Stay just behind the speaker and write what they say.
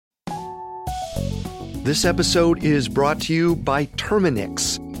This episode is brought to you by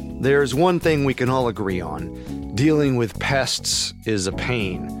Terminix. There's one thing we can all agree on. Dealing with pests is a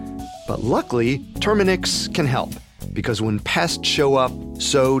pain. But luckily, Terminix can help. Because when pests show up,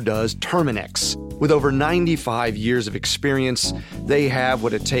 so does Terminix. With over 95 years of experience, they have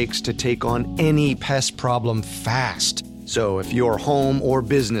what it takes to take on any pest problem fast. So if your home or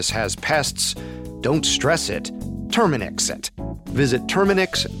business has pests, don't stress it. Terminix it. Visit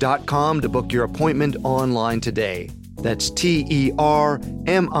Terminix.com to book your appointment online today. That's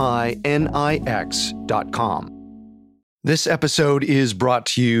TERMINIX.com. This episode is brought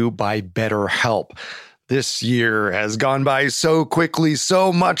to you by BetterHelp. This year has gone by so quickly,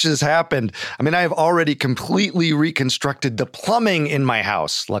 so much has happened. I have already completely reconstructed the plumbing in my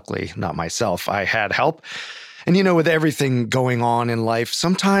house. Luckily, not myself. I had help. And with everything going on in life,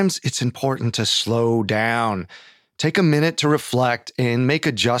 sometimes it's important to slow down. Take a minute to reflect and make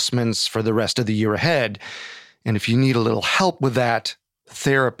adjustments for the rest of the year ahead. And if you need a little help with that,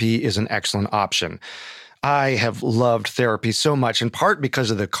 therapy is an excellent option. I have loved therapy so much, in part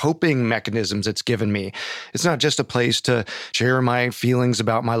because of the coping mechanisms it's given me. It's not just a place to share my feelings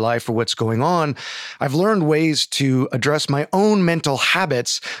about my life or what's going on. I've learned ways to address my own mental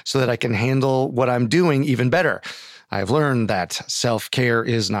habits so that I can handle what I'm doing even better. I've learned that self-care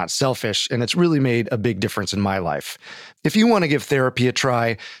is not selfish, and it's really made a big difference in my life. If you want to give therapy a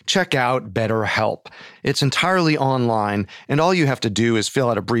try, check out BetterHelp. It's entirely online, and all you have to do is fill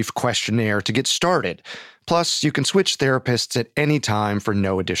out a brief questionnaire to get started. Plus, you can switch therapists at any time for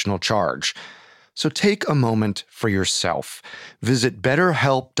no additional charge. So take a moment for yourself. Visit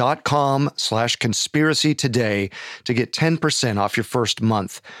betterhelp.com/conspiracy today to get 10% off your first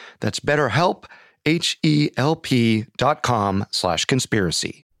month. That's BetterHelp,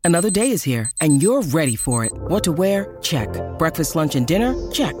 HELP.com/conspiracy. Another day is here, and you're ready for it. What to wear? Check. Breakfast, lunch, and dinner?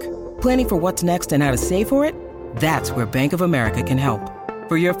 Check. Planning for what's next and how to save for it? That's where Bank of America can help.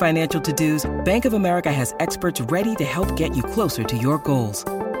 For your financial to-dos, Bank of America has experts ready to help get you closer to your goals.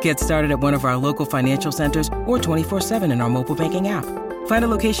 Get started at one of our local financial centers or 24/7 in our mobile banking app. Find a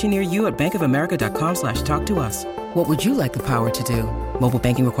location near you at bankofamerica.com/talktous. What would you like the power to do? Mobile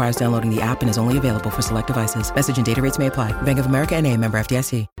banking requires downloading the app and is only available for select devices. Message and data rates may apply. Bank of America N.A., member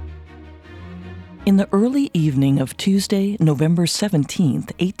FDIC. In the early evening of Tuesday, November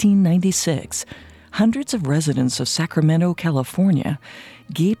 17th, 1896, hundreds of residents of Sacramento, California,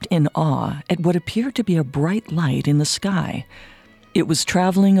 gaped in awe at what appeared to be a bright light in the sky. It was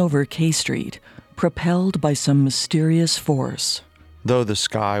traveling over K Street, propelled by some mysterious force. Though the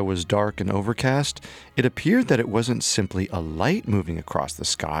sky was dark and overcast, it appeared that it wasn't simply a light moving across the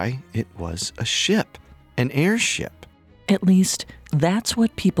sky. It was a ship, an airship. At least, that's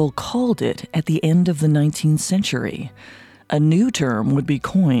what people called it at the end of the 19th century. A new term would be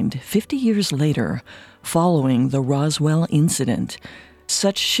coined 50 years later, following the Roswell incident.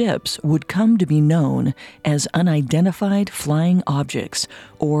 Such ships would come to be known as unidentified flying objects,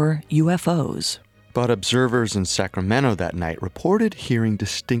 or UFOs. But observers in Sacramento that night reported hearing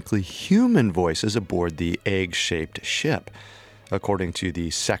distinctly human voices aboard the egg-shaped ship. According to the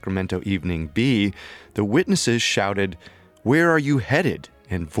Sacramento Evening Bee, the witnesses shouted, "Where are you headed?"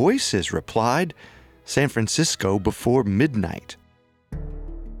 And voices replied, "San Francisco before midnight."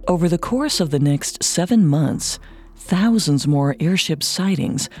 Over the course of the next 7 months, thousands more airship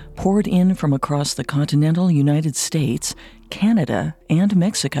sightings poured in from across the continental United States, Canada, and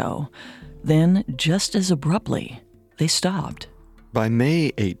Mexico. Then, just as abruptly, they stopped. By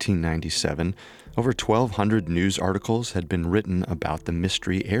May 1897, over 1,200 news articles had been written about the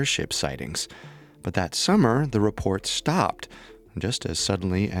mystery airship sightings. But that summer, the reports stopped, just as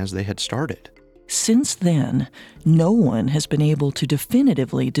suddenly as they had started. Since then, no one has been able to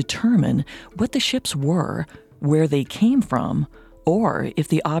definitively determine what the ships were, where they came from, or if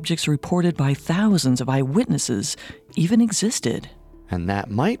the objects reported by thousands of eyewitnesses even existed. And that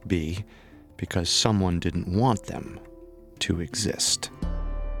might be because someone didn't want them to exist.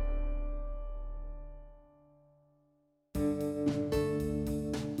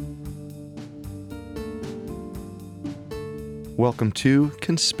 Welcome to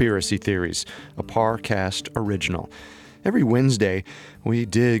Conspiracy Theories, a Parcast original. Every Wednesday, we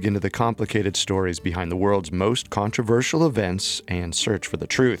dig into the complicated stories behind the world's most controversial events and search for the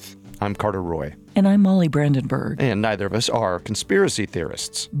truth. I'm Carter Roy. And I'm Molly Brandenburg. And neither of us are conspiracy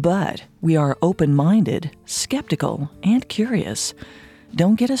theorists. But we are open-minded, skeptical, and curious.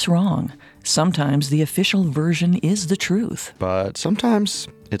 Don't get us wrong. Sometimes the official version is the truth. But sometimes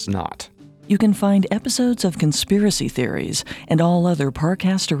it's not. You can find episodes of Conspiracy Theories and all other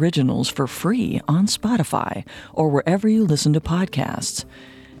Parcast originals for free on Spotify or wherever you listen to podcasts.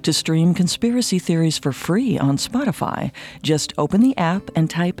 To stream Conspiracy Theories for free on Spotify, just open the app and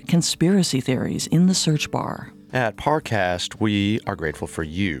type Conspiracy Theories in the search bar. At Parcast, we are grateful for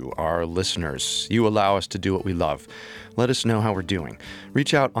you, our listeners. You allow us to do what we love. Let us know how we're doing.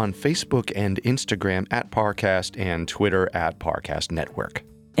 Reach out on Facebook and Instagram at Parcast and Twitter at Parcast Network.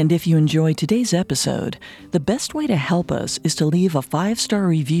 And if you enjoyed today's episode, the best way to help us is to leave a 5-star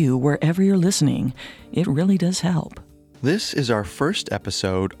review wherever you're listening. It really does help. This is our first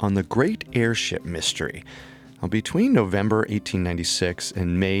episode on the Great Airship Mystery. Now, between November 1896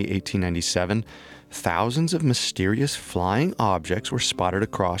 and May 1897, thousands of mysterious flying objects were spotted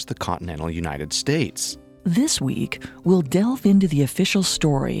across the continental United States. This week, we'll delve into the official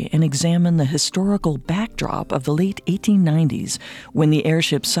story and examine the historical backdrop of the late 1890s when the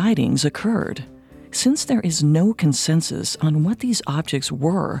airship sightings occurred. Since there is no consensus on what these objects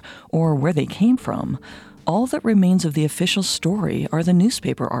were or where they came from, all that remains of the official story are the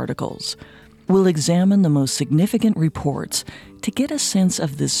newspaper articles. We'll examine the most significant reports to get a sense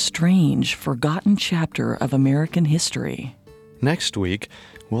of this strange, forgotten chapter of American history. Next week,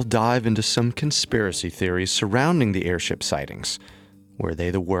 we'll dive into some conspiracy theories surrounding the airship sightings. Were they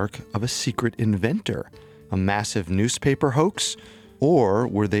the work of a secret inventor, a massive newspaper hoax, or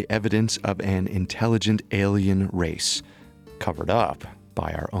were they evidence of an intelligent alien race, covered up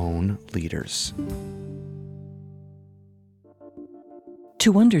by our own leaders?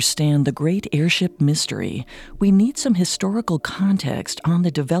 To understand the Great Airship Mystery, we need some historical context on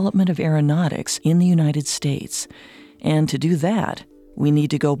the development of aeronautics in the United States. And to do that, we need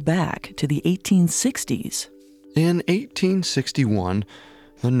to go back to the 1860s. In 1861,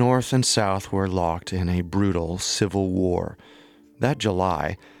 the North and South were locked in a brutal civil war. That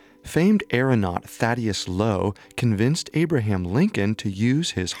July, famed aeronaut Thaddeus Lowe convinced Abraham Lincoln to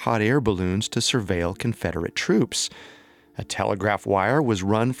use his hot air balloons to surveil Confederate troops. A telegraph wire was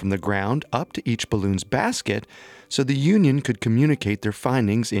run from the ground up to each balloon's basket so the Union could communicate their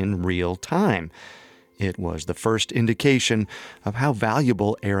findings in real time. It was the first indication of how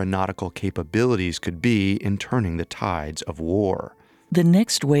valuable aeronautical capabilities could be in turning the tides of war. The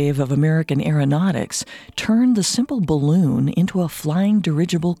next wave of American aeronautics turned the simple balloon into a flying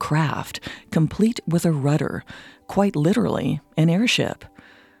dirigible craft, complete with a rudder, quite literally an airship.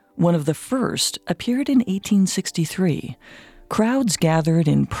 One of the first appeared in 1863. Crowds gathered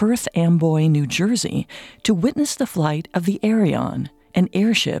in Perth Amboy, New Jersey, to witness the flight of the Arion, an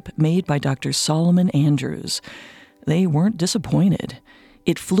airship made by Dr. Solomon Andrews. They weren't disappointed.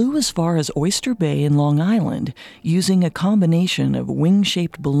 It flew as far as Oyster Bay in Long Island, using a combination of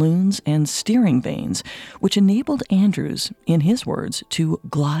wing-shaped balloons and steering vanes, which enabled Andrews, in his words, to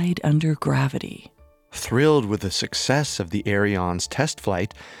glide under gravity. Thrilled with the success of the Arion's test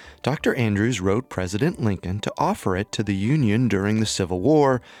flight, Dr. Andrews wrote President Lincoln to offer it to the Union during the Civil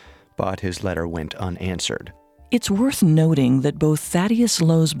War, but his letter went unanswered. It's worth noting that both Thaddeus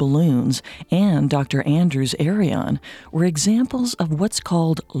Lowe's balloons and Dr. Andrews' Arion were examples of what's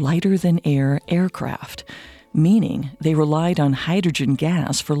called lighter-than-air aircraft, meaning they relied on hydrogen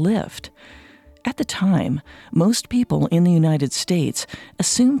gas for lift. At the time, most people in the United States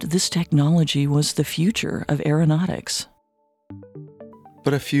assumed this technology was the future of aeronautics.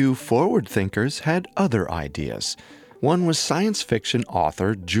 But a few forward thinkers had other ideas. One was science fiction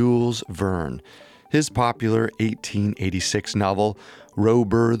author Jules Verne. His popular 1886 novel,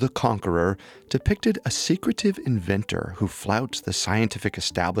 Rober the Conqueror, depicted a secretive inventor who flouts the scientific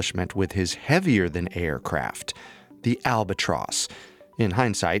establishment with his heavier-than-air craft, the albatross. In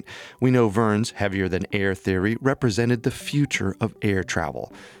hindsight, we know Verne's heavier-than-air theory represented the future of air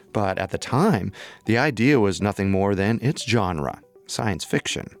travel. But at the time, the idea was nothing more than its genre, science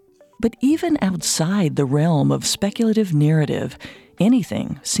fiction. But even outside the realm of speculative narrative,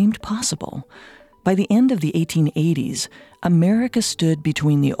 anything seemed possible. By the end of the 1880s, America stood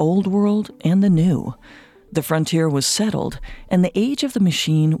between the old world and the new. The frontier was settled, and the age of the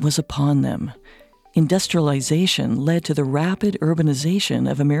machine was upon them. Industrialization led to the rapid urbanization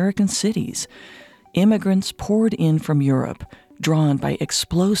of American cities. Immigrants poured in from Europe, drawn by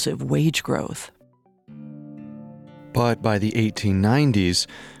explosive wage growth. But by the 1890s,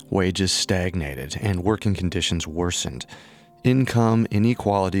 wages stagnated and working conditions worsened. Income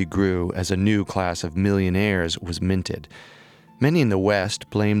inequality grew as a new class of millionaires was minted. Many in the West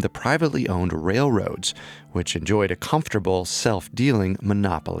blamed the privately owned railroads, which enjoyed a comfortable, self-dealing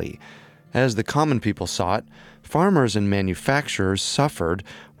monopoly. As the common people saw it, farmers and manufacturers suffered,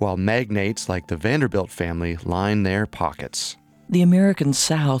 while magnates like the Vanderbilt family lined their pockets. The American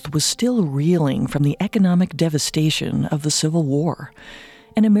South was still reeling from the economic devastation of the Civil War.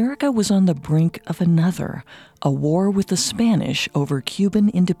 and America was on the brink of another, a war with the Spanish over Cuban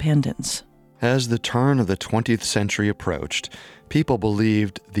independence. As the turn of the 20th century approached, people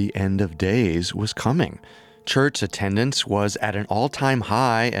believed the end of days was coming. Church attendance was at an all-time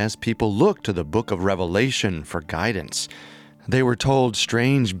high as people looked to the book of Revelation for guidance. They were told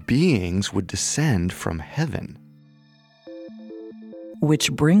strange beings would descend from heaven.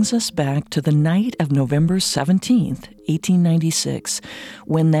 Which brings us back to the night of November 17th, 1896,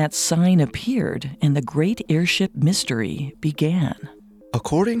 when that sign appeared and the great airship mystery began.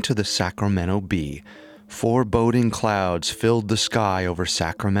 According to the Sacramento Bee, foreboding clouds filled the sky over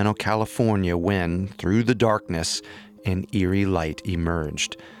Sacramento, California when, through the darkness, an eerie light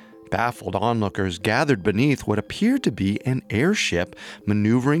emerged. Baffled onlookers gathered beneath what appeared to be an airship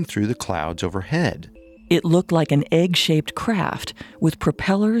maneuvering through the clouds overhead. It looked like an egg-shaped craft with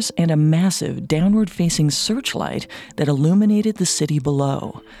propellers and a massive downward-facing searchlight that illuminated the city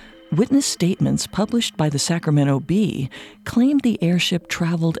below. Witness statements published by the Sacramento Bee claimed the airship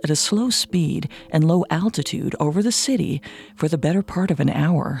traveled at a slow speed and low altitude over the city for the better part of an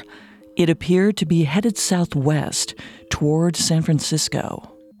hour. It appeared to be headed southwest toward San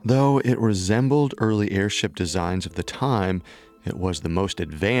Francisco. Though it resembled early airship designs of the time, it was the most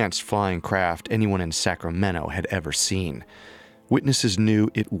advanced flying craft anyone in Sacramento had ever seen. Witnesses knew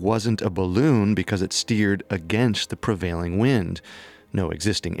it wasn't a balloon because it steered against the prevailing wind. No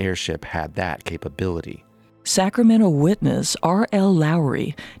existing airship had that capability. Sacramento witness R.L.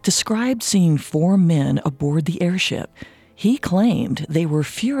 Lowry described seeing 4 men aboard the airship. He claimed they were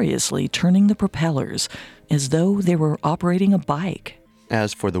furiously turning the propellers as though they were operating a bike.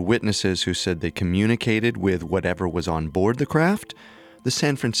 As for the witnesses who said they communicated with whatever was on board the craft, the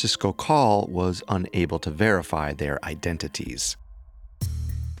San Francisco Call was unable to verify their identities.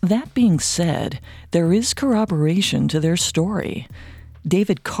 That being said, there is corroboration to their story.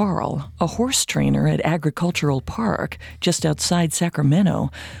 David Carl, a horse trainer at Agricultural Park just outside Sacramento,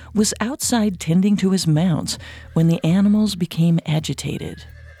 was outside tending to his mounts when the animals became agitated.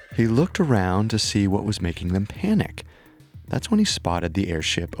 He looked around to see what was making them panic. That's when he spotted the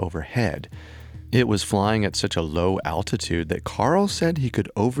airship overhead. It was flying at such a low altitude that Carl said he could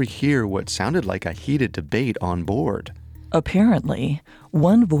overhear what sounded like a heated debate on board. Apparently,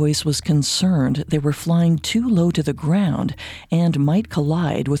 one voice was concerned they were flying too low to the ground and might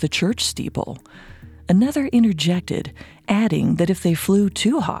collide with a church steeple. Another interjected, adding that if they flew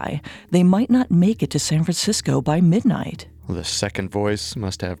too high, they might not make it to San Francisco by midnight. The second voice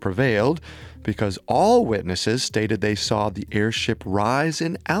must have prevailed because all witnesses stated they saw the airship rise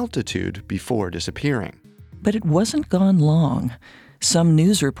in altitude before disappearing. But it wasn't gone long. Some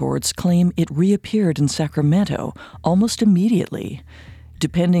news reports claim it reappeared in Sacramento almost immediately.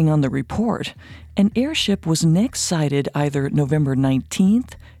 Depending on the report, an airship was next sighted either November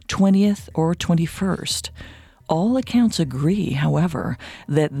 19th, 20th, or 21st. All accounts agree, however,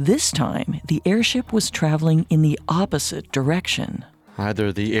 that this time the airship was traveling in the opposite direction.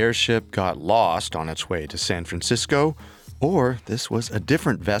 Either the airship got lost on its way to San Francisco, or this was a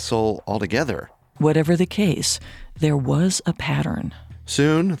different vessel altogether. Whatever the case, there was a pattern.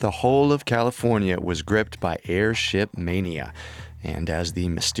 Soon, the whole of California was gripped by airship mania, and as the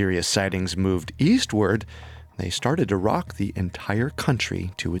mysterious sightings moved eastward, they started to rock the entire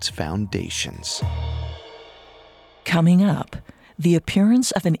country to its foundations. Coming up, the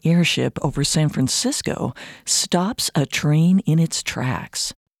appearance of an airship over San Francisco stops a train in its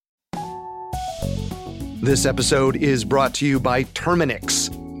tracks. This episode is brought to you by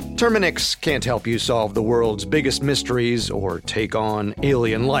Terminix. Terminix can't help you solve the world's biggest mysteries or take on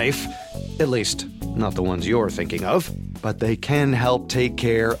alien life, at least not the ones you're thinking of, but they can help take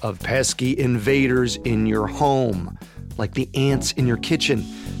care of pesky invaders in your home, like the ants in your kitchen,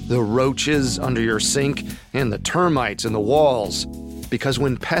 the roaches under your sink, and the termites in the walls. Because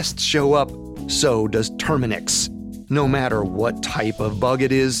when pests show up, so does Terminix. No matter what type of bug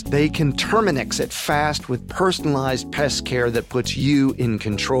it is, they can Terminix it fast with personalized pest care that puts you in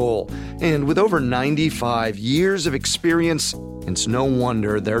control. And with over 95 years of experience, it's no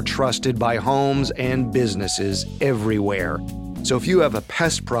wonder they're trusted by homes and businesses everywhere. So if you have a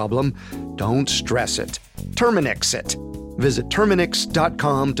pest problem, don't stress it. Terminix it. Visit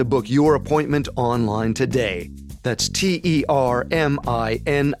Terminix.com to book your appointment online today. That's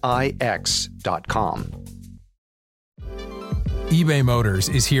TERMINIX.com. eBay Motors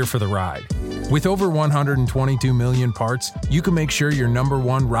is here for the ride. With over 122 million parts, you can make sure your number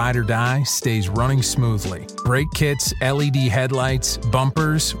one ride or die stays running smoothly. Brake kits, LED headlights,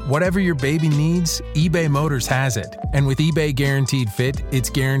 bumpers, whatever your baby needs, eBay Motors has it. And with eBay Guaranteed Fit, it's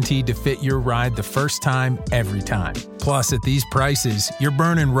guaranteed to fit your ride the first time, every time. Plus, at these prices, you're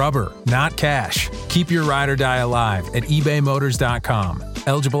burning rubber, not cash. Keep your ride or die alive at ebaymotors.com.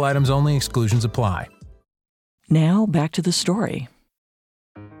 Eligible items only, exclusions apply. Now, back to the story.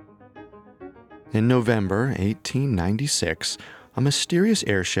 In November 1896, a mysterious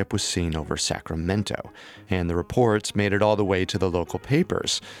airship was seen over Sacramento, and the reports made it all the way to the local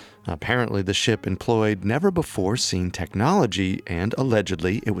papers. Apparently, the ship employed never-before-seen technology, and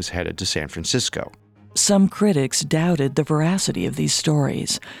allegedly it was headed to San Francisco. Some critics doubted the veracity of these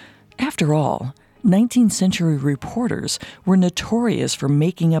stories. After all, 19th century reporters were notorious for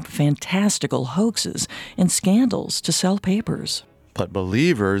making up fantastical hoaxes and scandals to sell papers. But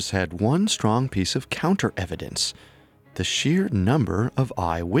believers had one strong piece of counter-evidence: the sheer number of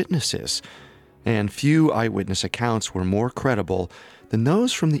eyewitnesses. And few eyewitness accounts were more credible than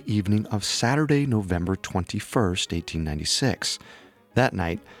those from the evening of Saturday, November 21st, 1896. That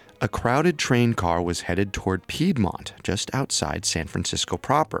night, a crowded train car was headed toward Piedmont, just outside San Francisco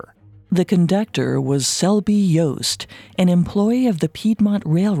proper. The conductor was Selby Yost, an employee of the Piedmont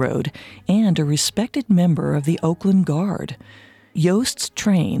Railroad and a respected member of the Oakland Guard. Yost's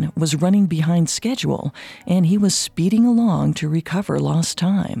train was running behind schedule, and he was speeding along to recover lost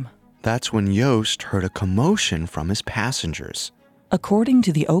time. That's when Yost heard a commotion from his passengers. According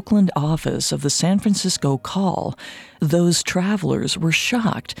to the Oakland office of the San Francisco Call, those travelers were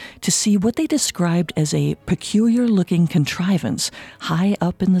shocked to see what they described as a peculiar-looking contrivance high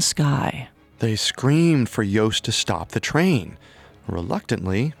up in the sky. They screamed for Yost to stop the train.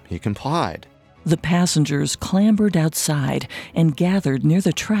 Reluctantly, he complied. The passengers clambered outside and gathered near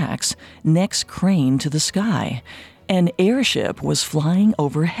the tracks, necks craned to the sky. An airship was flying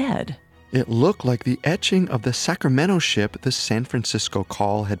overhead. It looked like the etching of the Sacramento ship the San Francisco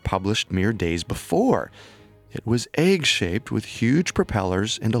Call had published mere days before. It was egg-shaped with huge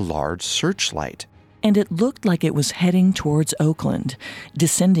propellers and a large searchlight. And it looked like it was heading towards Oakland,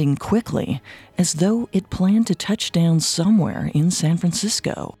 descending quickly, as though it planned to touch down somewhere in San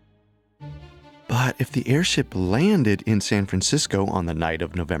Francisco. But if the airship landed in San Francisco on the night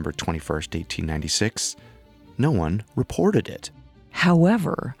of November 21st, 1896, no one reported it.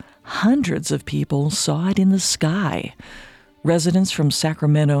 However, hundreds of people saw it in the sky. Residents from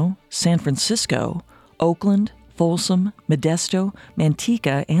Sacramento, San Francisco, Oakland, Folsom, Modesto,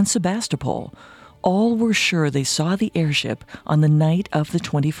 Manteca, and Sebastopol all were sure they saw the airship on the night of the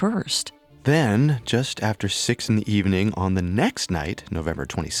 21st. Then, just after 6 in the evening on the next night, November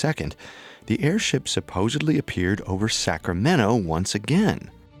 22nd, the airship supposedly appeared over Sacramento once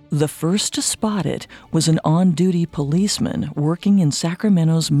again. The first to spot it was an on-duty policeman working in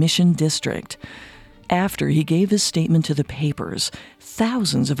Sacramento's Mission District. After he gave his statement to the papers,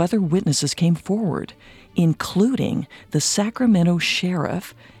 thousands of other witnesses came forward, including the Sacramento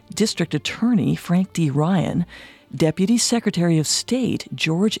Sheriff, District Attorney Frank D. Ryan, Deputy Secretary of State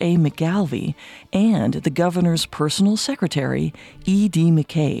George A. McGalvey, and the governor's personal secretary, E.D.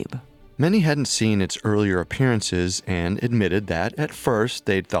 McCabe. Many hadn't seen its earlier appearances and admitted that at first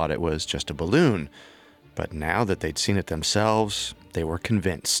they'd thought it was just a balloon. But now that they'd seen it themselves, they were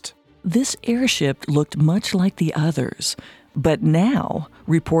convinced. This airship looked much like the others, but now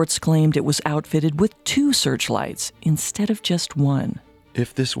reports claimed it was outfitted with 2 searchlights instead of just 1.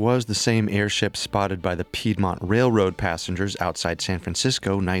 If this was the same airship spotted by the Piedmont Railroad passengers outside San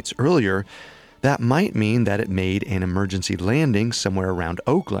Francisco nights earlier, that might mean that it made an emergency landing somewhere around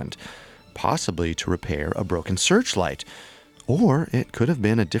Oakland, possibly to repair a broken searchlight. Or it could have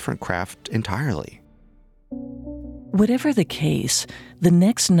been a different craft entirely. Whatever the case, the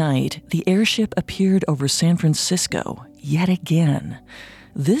next night the airship appeared over San Francisco yet again.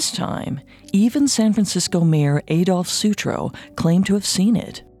 This time, even San Francisco Mayor Adolph Sutro claimed to have seen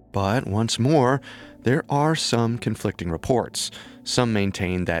it. But once more, there are some conflicting reports. Some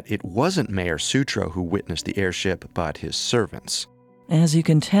maintain that it wasn't Mayor Sutro who witnessed the airship, but his servants. As you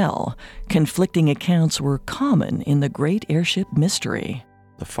can tell, conflicting accounts were common in the Great Airship Mystery.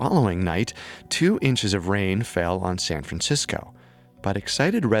 The following night, 2 inches of rain fell on San Francisco, but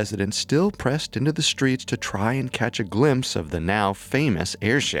excited residents still pressed into the streets to try and catch a glimpse of the now famous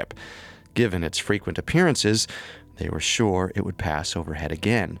airship. Given its frequent appearances, they were sure it would pass overhead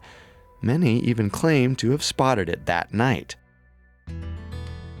again. Many even claimed to have spotted it that night.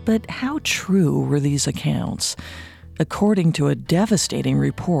 But how true were these accounts? According to a devastating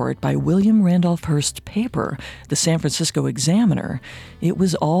report by William Randolph Hearst's paper, the San Francisco Examiner, it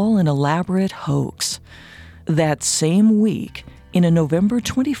was all an elaborate hoax. That same week, in a November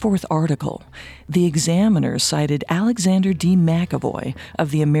 24th article, the Examiner cited Alexander D. McAvoy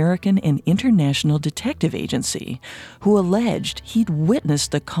of the American and International Detective Agency, who alleged he'd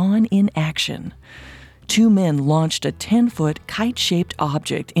witnessed the con in action. Two men launched a 10-foot kite-shaped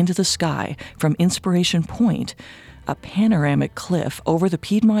object into the sky from Inspiration Point, a panoramic cliff over the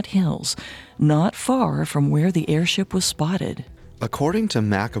Piedmont Hills, not far from where the airship was spotted. According to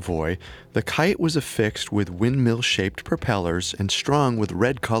McAvoy, the kite was affixed with windmill-shaped propellers and strung with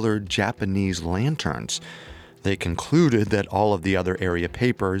red-colored Japanese lanterns. They concluded that all of the other area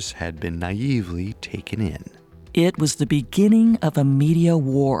papers had been naively taken in. It was the beginning of a media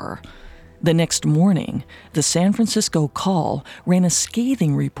war. The next morning, the San Francisco Call ran a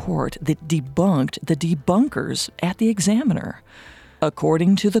scathing report that debunked the debunkers at the Examiner.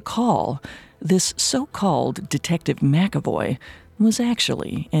 According to the Call, this so-called Detective McAvoy was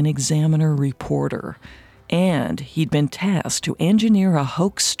actually an Examiner reporter, and he'd been tasked to engineer a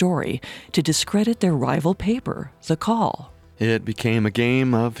hoax story to discredit their rival paper, the Call. It became a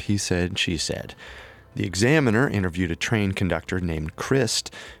game of he said, she said. The Examiner interviewed a train conductor named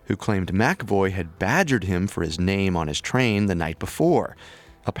Christ, who claimed McAvoy had badgered him for his name on his train the night before.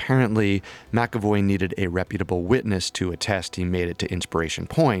 Apparently, McAvoy needed a reputable witness to attest he made it to Inspiration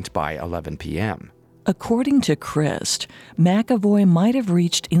Point by 11 p.m. According to Christ, McAvoy might have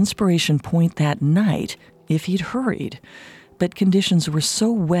reached Inspiration Point that night if he'd hurried, but conditions were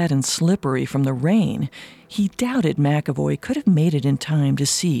so wet and slippery from the rain, he doubted McAvoy could have made it in time to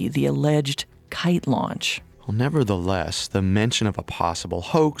see the alleged kite launch. Well, nevertheless, the mention of a possible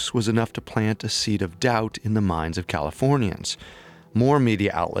hoax was enough to plant a seed of doubt in the minds of Californians. More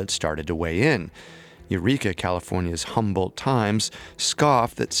media outlets started to weigh in. Eureka, California's Humboldt Times,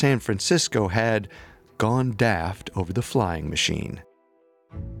 scoffed that San Francisco had gone daft over the flying machine.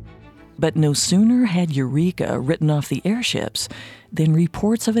 But no sooner had Eureka written off the airships than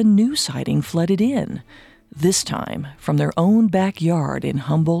reports of a new sighting flooded in, this time from their own backyard in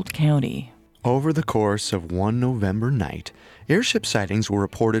Humboldt County. Over the course of one November night, airship sightings were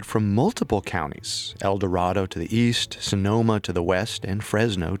reported from multiple counties: El Dorado to the east, Sonoma to the west, and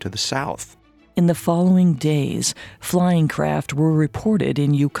Fresno to the south. In the following days, flying craft were reported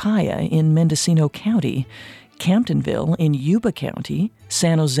in Ukiah in Mendocino County, Camptonville in Yuba County,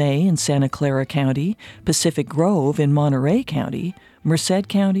 San Jose in Santa Clara County, Pacific Grove in Monterey County, Merced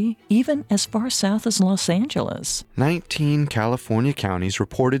County, even as far south as Los Angeles. 19 California counties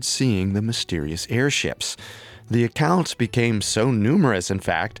reported seeing the mysterious airships. The accounts became so numerous, in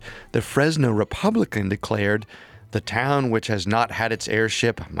fact, the Fresno Republican declared, "The town which has not had its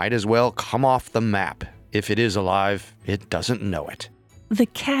airship might as well come off the map. If it is alive, it doesn't know it." The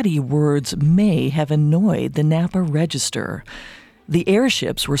catty words may have annoyed the Napa Register. The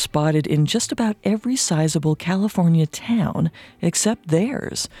airships were spotted in just about every sizable California town except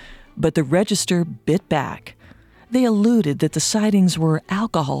theirs, but the Register bit back. They alluded that the sightings were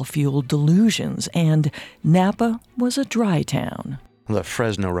alcohol-fueled delusions and Napa was a dry town. The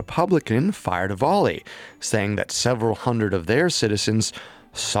Fresno Republican fired a volley, saying that several hundred of their citizens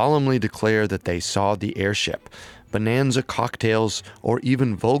solemnly declared that they saw the airship. Bonanza cocktails or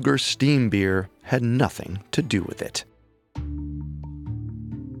even vulgar steam beer had nothing to do with it.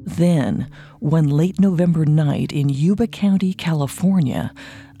 Then, one late November night in Yuba County, California,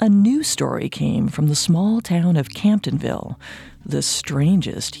 a news story came from the small town of Camptonville, the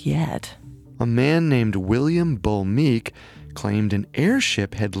strangest yet. A man named William Bull Meek claimed an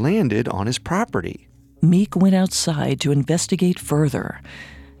airship had landed on his property. Meek went outside to investigate further.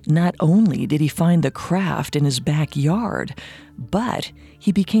 Not only did he find the craft in his backyard, but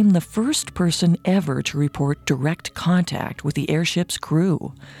he became the first person ever to report direct contact with the airship's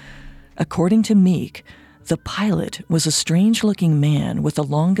crew. According to Meek, the pilot was a strange-looking man with the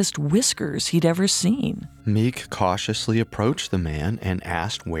longest whiskers he'd ever seen. Meek cautiously approached the man and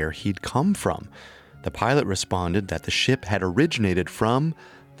asked where he'd come from. The pilot responded that the ship had originated from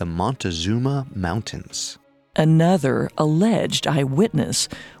the Montezuma Mountains. Another alleged eyewitness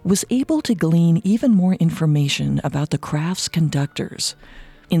was able to glean even more information about the craft's conductors.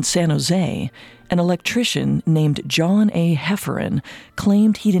 In San Jose, an electrician named John A. Hefferon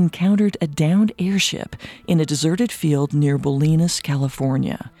claimed he'd encountered a downed airship in a deserted field near Bolinas,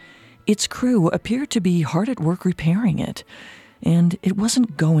 California. Its crew appeared to be hard at work repairing it, and it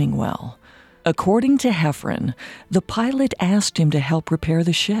wasn't going well. According to Hefferon, the pilot asked him to help repair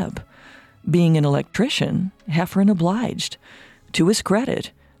the ship. Being an electrician, Hefferon obliged. To his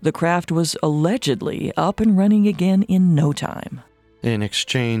credit, The craft was allegedly up and running again in no time. In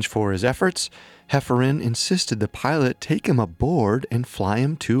exchange for his efforts, Hefferon insisted the pilot take him aboard and fly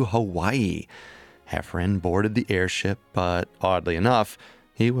him to Hawaii. Hefferon boarded the airship, but oddly enough,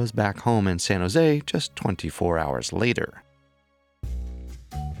 he was back home in San Jose just 24 hours later.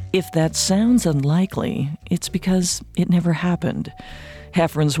 If that sounds unlikely, it's because it never happened.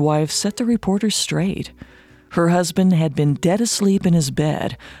 Hefferon's wife set the reporters straight. Her husband had been dead asleep in his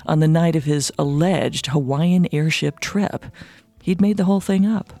bed on the night of his alleged Hawaiian airship trip. He'd made the whole thing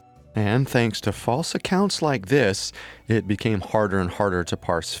up. And thanks to false accounts like this, it became harder and harder to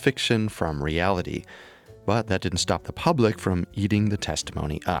parse fiction from reality. But that didn't stop the public from eating the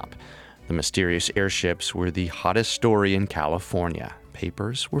testimony up. The mysterious airships were the hottest story in California.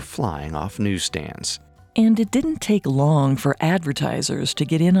 Papers were flying off newsstands. And it didn't take long for advertisers to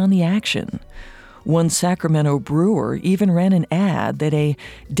get in on the action. One Sacramento brewer even ran an ad that a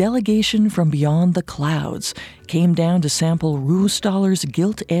delegation from beyond the clouds came down to sample Ruhstaller's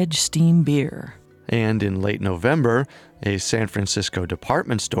Gilt Edge steam beer. And in late November, a San Francisco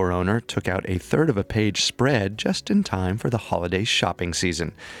department store owner took out a third of a page spread just in time for the holiday shopping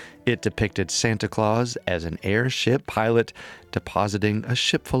season. It depicted Santa Claus as an airship pilot depositing a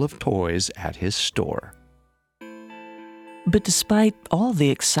ship full of toys at his store. But despite all the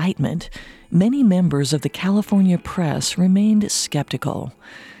excitement, many members of the California press remained skeptical.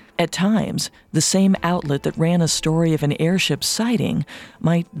 At times, the same outlet that ran a story of an airship sighting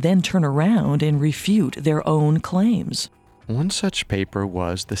might then turn around and refute their own claims. One such paper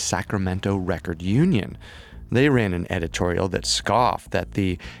was the Sacramento Record Union. They ran an editorial that scoffed that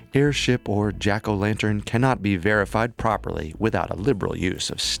the airship or jack-o'-lantern cannot be verified properly without a liberal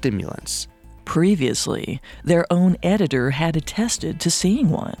use of stimulants. Previously, their own editor had attested to seeing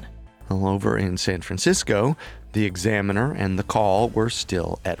one. Well, over in San Francisco, the Examiner and the Call were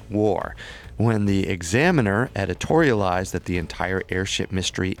still at war. When the Examiner editorialized that the entire airship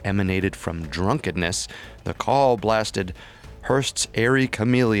mystery emanated from drunkenness, the Call blasted Hearst's airy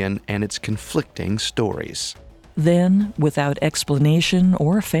chameleon and its conflicting stories. Then, without explanation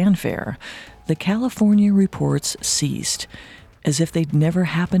or fanfare, the California reports ceased, as if they'd never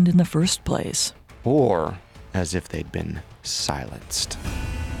happened in the first place. Or as if they'd been silenced.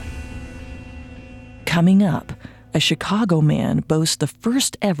 Coming up, a Chicago man boasts the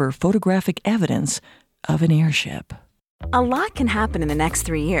first ever photographic evidence of an airship. A lot can happen in the next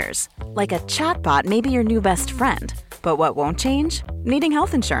 3 years. Like a chatbot may be your new best friend. But what won't change? Needing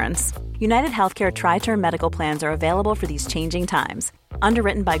health insurance. United Healthcare Tri-Term Medical Plans are available for these changing times.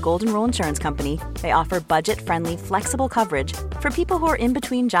 Underwritten by Golden Rule Insurance Company, they offer budget-friendly, flexible coverage for people who are in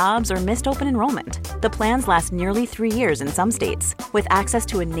between jobs or missed open enrollment. The plans last nearly 3 years in some states, with access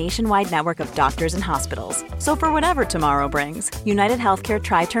to a nationwide network of doctors and hospitals. So for whatever tomorrow brings, United Healthcare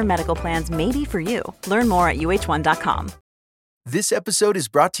Tri-Term Medical Plans may be for you. Learn more at uh1.com. This episode is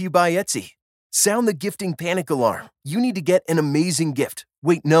brought to you by Etsy. Sound the gifting panic alarm. You need to get an amazing gift.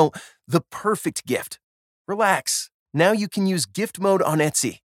 Wait, no, the perfect gift. Relax. Now you can use gift mode on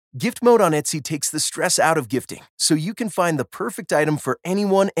Etsy. Gift mode on Etsy takes the stress out of gifting, so you can find the perfect item for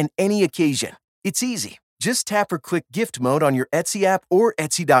anyone and any occasion. It's easy. Just tap or click gift mode on your Etsy app or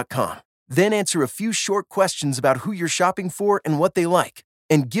Etsy.com. Then answer a few short questions about who you're shopping for and what they like.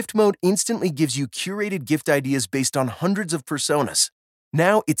 And gift mode instantly gives you curated gift ideas based on hundreds of personas.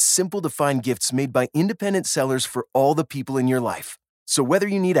 Now it's simple to find gifts made by independent sellers for all the people in your life. So whether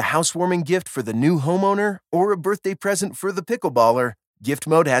you need a housewarming gift for the new homeowner or a birthday present for the pickleballer, Gift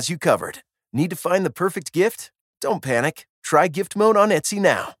Mode has you covered. Need to find the perfect gift? Don't panic. Try Gift Mode on Etsy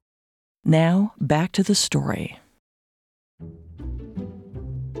now. Now, back to the story.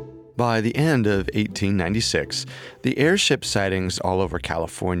 By the end of 1896, the airship sightings all over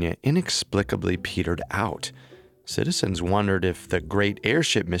California inexplicably petered out. Citizens wondered if the great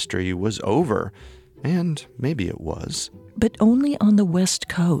airship mystery was over, and maybe it was. But only on the West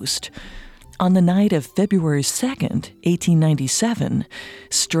Coast. On the night of February 2nd, 1897,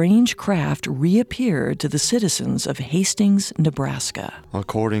 strange craft reappeared to the citizens of Hastings, Nebraska.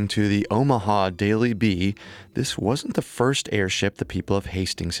 According to the Omaha Daily Bee, this wasn't the first airship the people of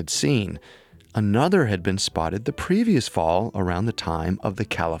Hastings had seen. Another had been spotted the previous fall around the time of the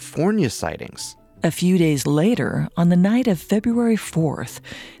California sightings. A few days later, on the night of February 4th,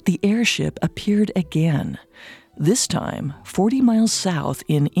 the airship appeared again. This time, 40 miles south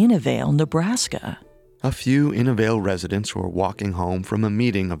in Innavale, Nebraska. A few Innavale residents were walking home from a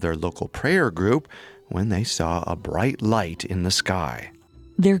meeting of their local prayer group when they saw a bright light in the sky.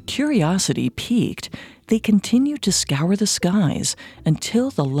 Their curiosity piqued. They continued to scour the skies until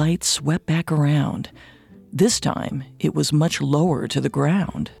the light swept back around. This time, it was much lower to the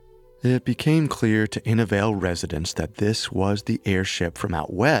ground. It became clear to Innervale residents that this was the airship from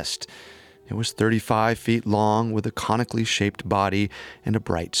out west. It was 35 feet long with a conically shaped body and a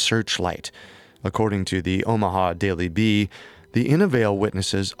bright searchlight. According to the Omaha Daily Bee, the Innervale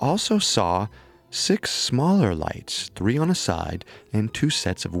witnesses also saw 6 smaller lights, 3 on a side and 2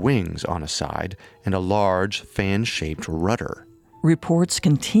 sets of wings on a side, and a large fan-shaped rudder. Reports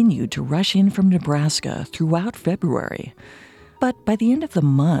continued to rush in from Nebraska throughout February. But by the end of the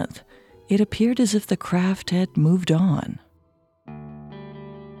month, it appeared as if the craft had moved on.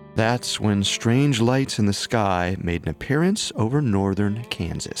 That's when strange lights in the sky made an appearance over northern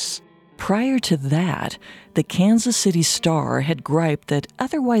Kansas. Prior to that, the Kansas City Star had griped that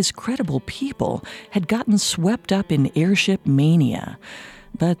otherwise credible people had gotten swept up in airship mania.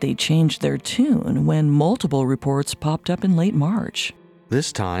 But they changed their tune when multiple reports popped up in late March.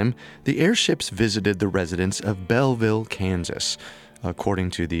 This time, the airships visited the residents of Belleville, Kansas.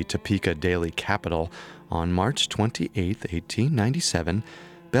 According to the Topeka Daily Capital, on March 28, 1897,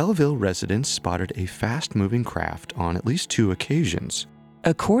 Belleville residents spotted a fast-moving craft on at least 2 occasions.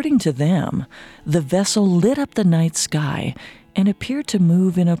 According to them, the vessel lit up the night sky and appeared to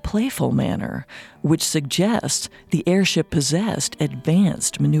move in a playful manner, which suggests the airship possessed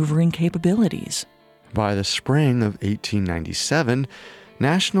advanced maneuvering capabilities. By the spring of 1897,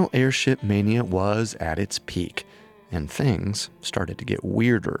 national airship mania was at its peak, and things started to get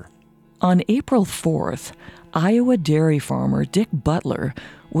weirder. On April 4th, Iowa dairy farmer Dick Butler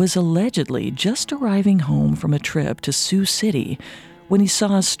was allegedly just arriving home from a trip to Sioux City when he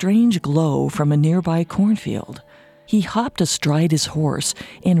saw a strange glow from a nearby cornfield. He hopped astride his horse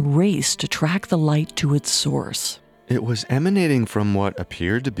and raced to track the light to its source. It was emanating from what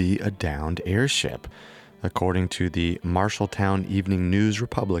appeared to be a downed airship. According to the Marshalltown Evening News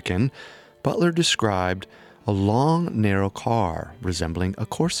Republican, Butler described a long, narrow car resembling a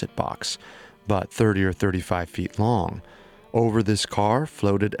corset box, but 30 or 35 feet long. Over this car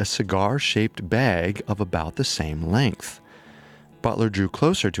floated a cigar-shaped bag of about the same length. Butler drew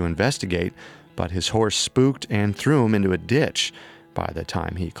closer to investigate, but his horse spooked and threw him into a ditch. By the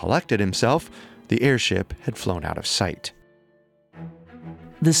time he collected himself, the airship had flown out of sight.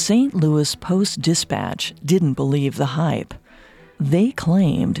 The St. Louis Post-Dispatch didn't believe the hype. They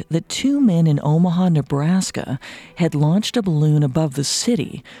claimed that 2 men in Omaha, Nebraska had launched a balloon above the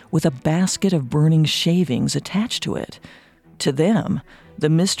city with a basket of burning shavings attached to it. To them, the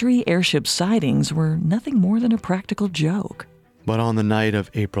mystery airship sightings were nothing more than a practical joke. But on the night of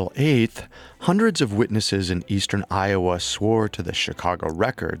April 8th, hundreds of witnesses in eastern Iowa swore to the Chicago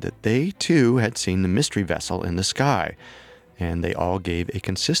Record that they, too, had seen the mystery vessel in the sky. And they all gave a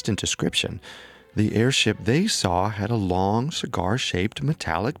consistent description. The airship they saw had a long, cigar-shaped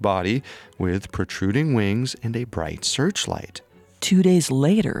metallic body with protruding wings and a bright searchlight. 2 days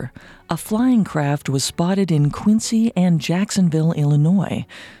later, a flying craft was spotted in Quincy and Jacksonville, Illinois.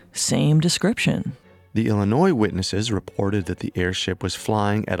 Same description. The Illinois witnesses reported that the airship was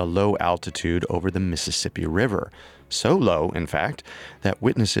flying at a low altitude over the Mississippi River. So low, in fact, that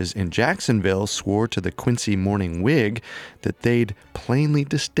witnesses in Jacksonville swore to the Quincy Morning Whig that they'd plainly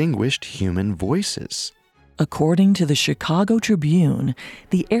distinguished human voices. According to the Chicago Tribune,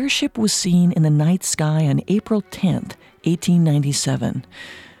 the airship was seen in the night sky on April 10, 1897.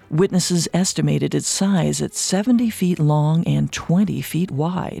 Witnesses estimated its size at 70 feet long and 20 feet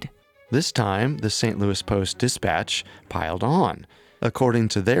wide. This time, the St. Louis Post-Dispatch piled on. According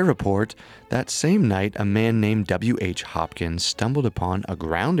to their report, that same night, a man named W.H. Hopkins stumbled upon a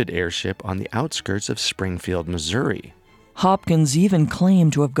grounded airship on the outskirts of Springfield, Missouri. Hopkins even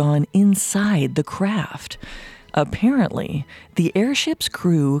claimed to have gone inside the craft. Apparently, the airship's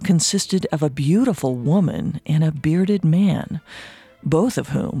crew consisted of a beautiful woman and a bearded man, both of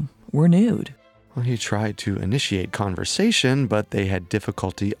whom were nude. Well, he tried to initiate conversation, but they had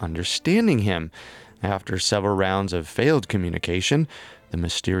difficulty understanding him. After several rounds of failed communication, the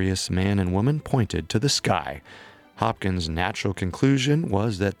mysterious man and woman pointed to the sky. Hopkins' natural conclusion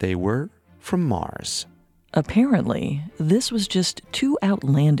was that they were from Mars. Apparently, this was just too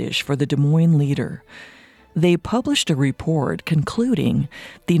outlandish for the Des Moines Leader. They published a report concluding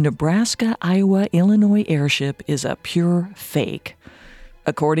the Nebraska-Iowa-Illinois airship is a pure fake.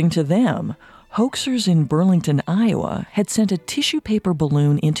 According to them, hoaxers in Burlington, Iowa had sent a tissue paper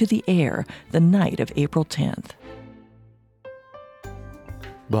balloon into the air the night of April 10th.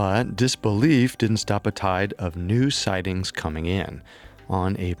 But disbelief didn't stop a tide of new sightings coming in.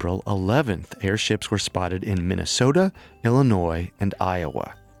 On April 11th, airships were spotted in Minnesota, Illinois, and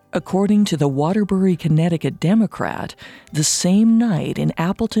Iowa. According to the Waterbury, Connecticut Democrat, the same night in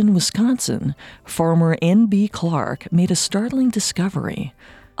Appleton, Wisconsin, farmer N.B. Clark made a startling discovery: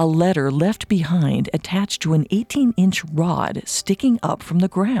 a letter left behind attached to an 18-inch rod sticking up from the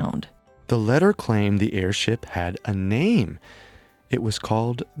ground. The letter claimed the airship had a name. It was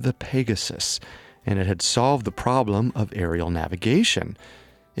called the Pegasus, and it had solved the problem of aerial navigation.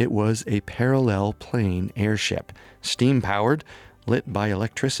 It was a parallel plane airship, steam-powered, lit by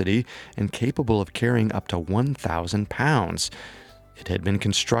electricity, and capable of carrying up to 1,000 pounds. It had been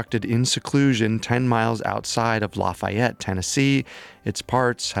constructed in seclusion 10 miles outside of Lafayette, Tennessee, its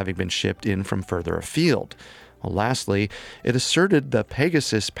parts having been shipped in from further afield. Well, lastly, it asserted the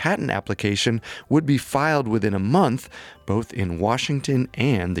Pegasus patent application would be filed within a month, both in Washington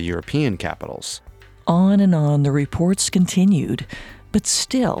and the European capitals. On and on the reports continued, but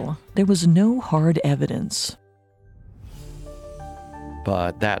still there was no hard evidence.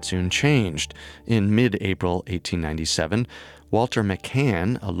 But that soon changed. In mid-April 1897, Walter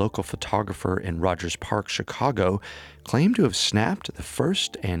McCann, a local photographer in Rogers Park, Chicago, claimed to have snapped the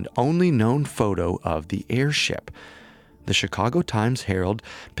first and only known photo of the airship. The Chicago Times-Herald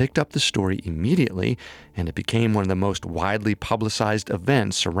picked up the story immediately, and it became one of the most widely publicized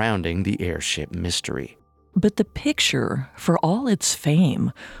events surrounding the airship mystery. But the picture, for all its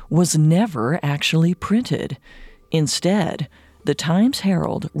fame, was never actually printed. Instead, the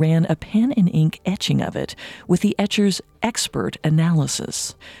Times-Herald ran a pen and ink etching of it with the etcher's expert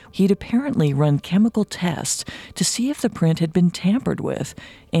analysis. He'd apparently run chemical tests to see if the print had been tampered with,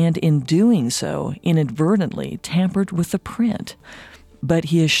 and in doing so, inadvertently tampered with the print. But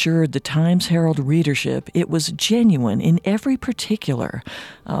he assured the Times-Herald readership it was genuine in every particular,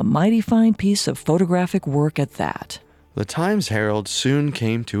 a mighty fine piece of photographic work at that. The Times-Herald soon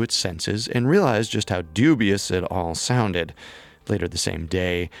came to its senses and realized just how dubious it all sounded. Later the same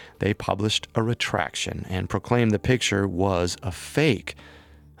day, they published a retraction and proclaimed the picture was a fake.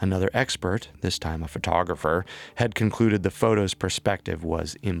 Another expert, this time a photographer, had concluded the photo's perspective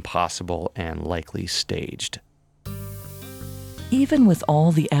was impossible and likely staged. Even with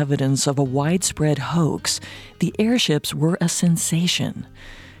all the evidence of a widespread hoax, the airships were a sensation.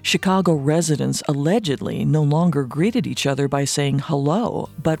 Chicago residents allegedly no longer greeted each other by saying hello,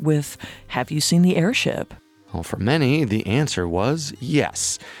 but with, "Have you seen the airship?" Well, for many, the answer was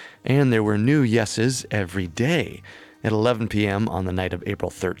yes, and there were new yeses every day. At 11 p.m. on the night of April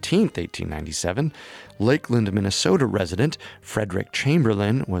 13, 1897, Lakeland, Minnesota resident Frederick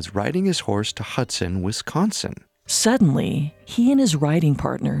Chamberlain was riding his horse to Hudson, Wisconsin. Suddenly, he and his riding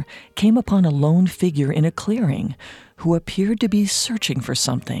partner came upon a lone figure in a clearing who appeared to be searching for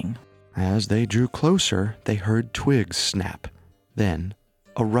something. As they drew closer, they heard twigs snap, then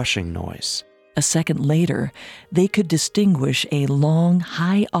a rushing noise. A second later, they could distinguish a long,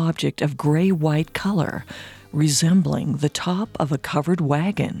 high object of gray-white color, resembling the top of a covered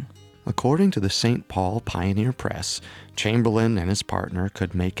wagon. According to the St. Paul Pioneer Press, Chamberlain and his partner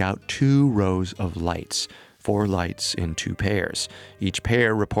could make out 2 rows of lights, 4 lights in 2 pairs. Each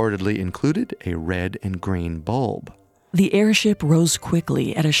pair reportedly included a red and green bulb. The airship rose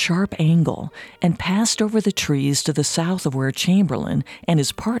quickly at a sharp angle and passed over the trees to the south of where Chamberlain and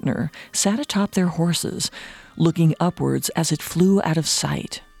his partner sat atop their horses, looking upwards as it flew out of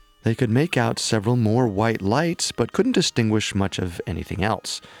sight. They could make out several more white lights, but couldn't distinguish much of anything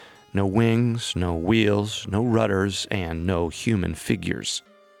else. No wings, no wheels, no rudders, and no human figures.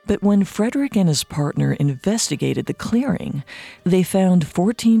 But when Frederick and his partner investigated the clearing, they found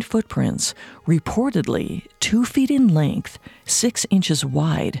 14 footprints, reportedly 2 feet in length, 6 inches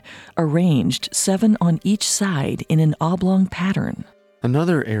wide, arranged 7 on each side in an oblong pattern.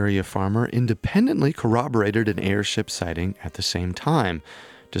 Another area farmer independently corroborated an airship sighting at the same time,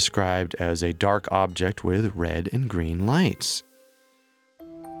 described as a dark object with red and green lights.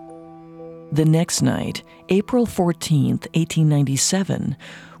 The next night, April 14, 1897,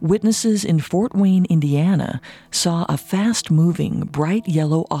 witnesses in Fort Wayne, Indiana, saw a fast-moving, bright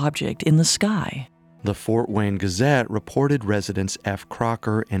yellow object in the sky. The Fort Wayne Gazette reported residents F.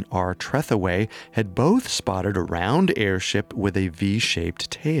 Crocker and R. Trethaway had both spotted a round airship with a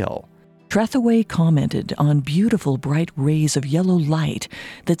V-shaped tail. Trethaway commented on beautiful bright rays of yellow light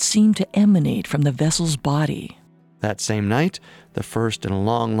that seemed to emanate from the vessel's body. That same night, the first in a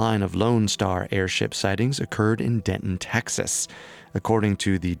long line of Lone Star airship sightings occurred in Denton, Texas. According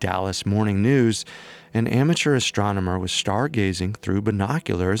to the Dallas Morning News, an amateur astronomer was stargazing through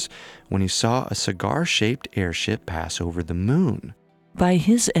binoculars when he saw a cigar-shaped airship pass over the moon. By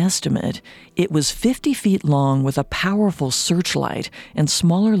his estimate, it was 50 feet long with a powerful searchlight and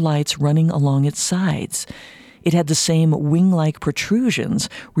smaller lights running along its sides. It had the same wing-like protrusions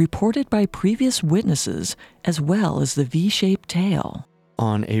reported by previous witnesses, as well as the V-shaped tail.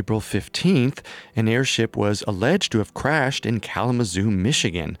 On April 15th, an airship was alleged to have crashed in Kalamazoo,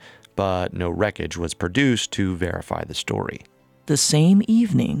 Michigan, but no wreckage was produced to verify the story. The same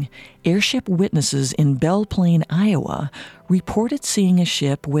evening, airship witnesses in Belle Plaine, Iowa, reported seeing a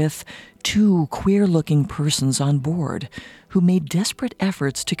ship with 2 queer-looking persons on board who made desperate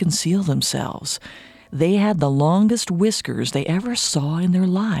efforts to conceal themselves. They had the longest whiskers they ever saw in their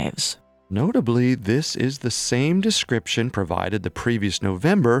lives. Notably, this is the same description provided the previous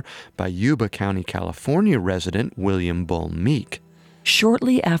November by Yuba County, California resident William Bull Meek.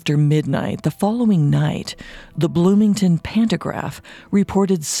 Shortly after midnight the following night, the Bloomington Pantograph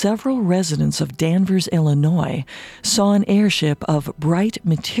reported several residents of Danvers, Illinois, saw an airship of bright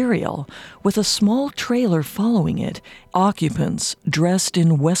material with a small trailer following it, occupants dressed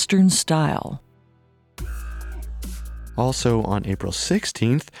in Western style. Also on April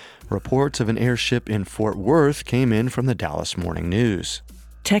 16th, reports of an airship in Fort Worth came in from the Dallas Morning News.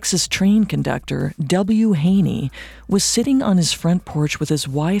 Texas train conductor W. Haney was sitting on his front porch with his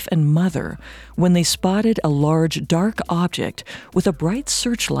wife and mother when they spotted a large dark object with a bright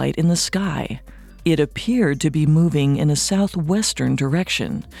searchlight in the sky. It appeared to be moving in a southwestern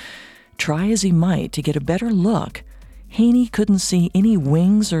direction. Try as he might to get a better look, Haney couldn't see any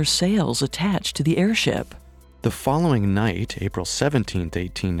wings or sails attached to the airship. The following night, April 17,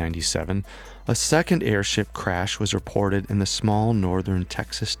 1897, a second airship crash was reported in the small northern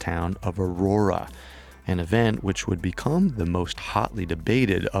Texas town of Aurora, an event which would become the most hotly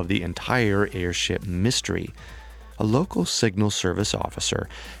debated of the entire airship mystery. A local signal service officer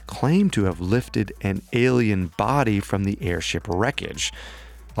claimed to have lifted an alien body from the airship wreckage,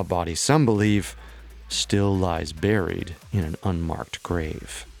 a body some believe still lies buried in an unmarked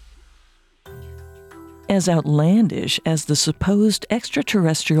grave. As outlandish as the supposed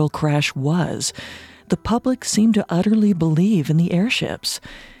extraterrestrial crash was, the public seemed to utterly believe in the airships,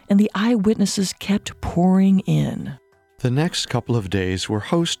 and the eyewitnesses kept pouring in. The next couple of days were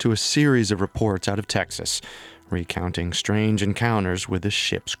host to a series of reports out of Texas, recounting strange encounters with the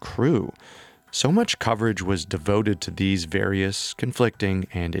ship's crew. So much coverage was devoted to these various, conflicting,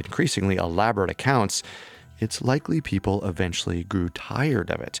 and increasingly elaborate accounts, it's likely people eventually grew tired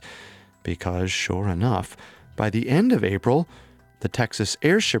of it. Because, sure enough, by the end of April, the Texas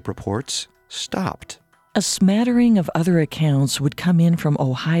airship reports stopped. A smattering of other accounts would come in from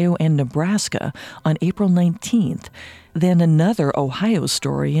Ohio and Nebraska on April 19th, then another Ohio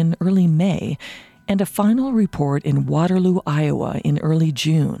story in early May, and a final report in Waterloo, Iowa in early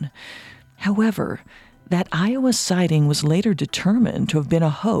June. However, that Iowa sighting was later determined to have been a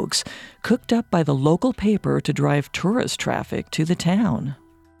hoax cooked up by the local paper to drive tourist traffic to the town.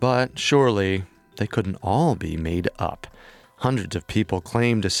 But surely they couldn't all be made up. Hundreds of people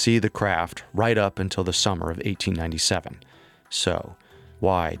claimed to see the craft right up until the summer of 1897. So,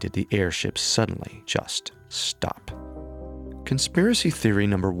 why did the airships suddenly just stop? Conspiracy theory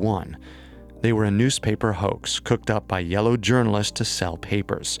number 1. They were a newspaper hoax cooked up by yellow journalists to sell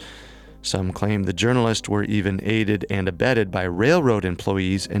papers. Some claim the journalists were even aided and abetted by railroad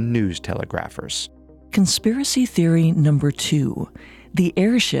employees and news telegraphers. Conspiracy theory number 2. The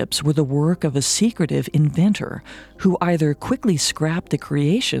airships were the work of a secretive inventor who either quickly scrapped the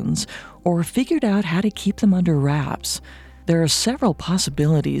creations or figured out how to keep them under wraps. There are several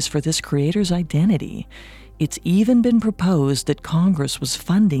possibilities for this creator's identity. It's even been proposed that Congress was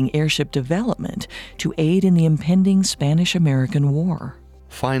funding airship development to aid in the impending Spanish-American War.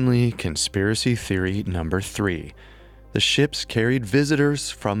 Finally, conspiracy theory number 3. The ships carried visitors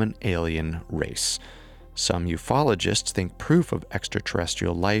from an alien race. Some ufologists think proof of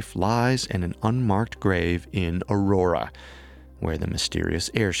extraterrestrial life lies in an unmarked grave in Aurora, where the mysterious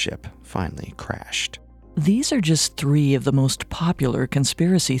airship finally crashed. These are just 3 of the most popular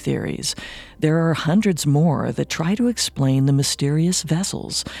conspiracy theories. There are hundreds more that try to explain the mysterious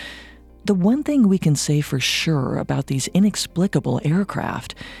vessels. The one thing we can say for sure about these inexplicable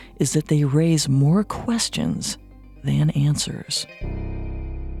aircraft is that they raise more questions than answers.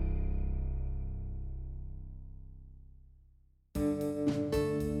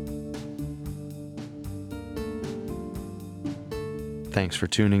 Thanks for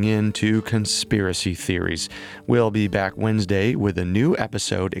tuning in to Conspiracy Theories. We'll be back Wednesday with a new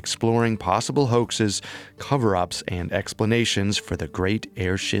episode exploring possible hoaxes, cover-ups, and explanations for the great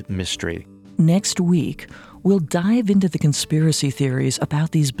airship mystery. Next week, we'll dive into the conspiracy theories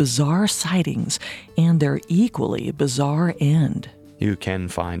about these bizarre sightings and their equally bizarre end. You can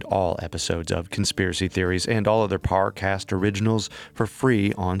find all episodes of Conspiracy Theories and all other Parcast originals for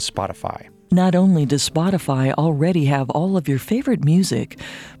free on Spotify. Not only does Spotify already have all of your favorite music,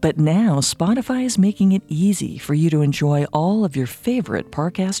 but now Spotify is making it easy for you to enjoy all of your favorite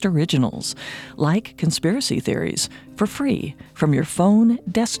Parcast originals, like Conspiracy Theories, for free from your phone,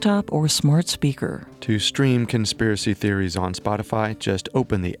 desktop, or smart speaker. To stream Conspiracy Theories on Spotify, just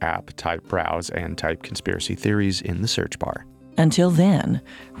open the app, type Browse, and type Conspiracy Theories in the search bar. Until then,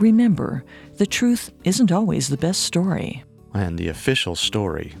 remember, the truth isn't always the best story. And the official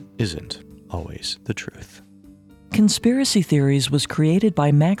story isn't always the truth. Conspiracy Theories was created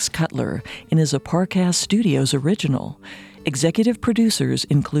by Max Cutler and is a Parcast Studios original. Executive producers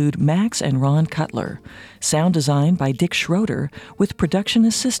include Max and Ron Cutler. Sound design by Dick Schroeder, with production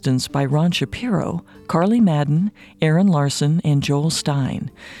assistance by Ron Shapiro, Carly Madden, Aaron Larson, and Joel Stein.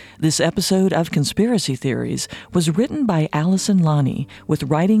 This episode of Conspiracy Theories was written by Allison Lonnie, with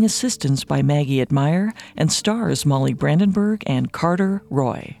writing assistance by Maggie Admire, and stars Molly Brandenburg and Carter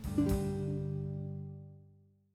Roy.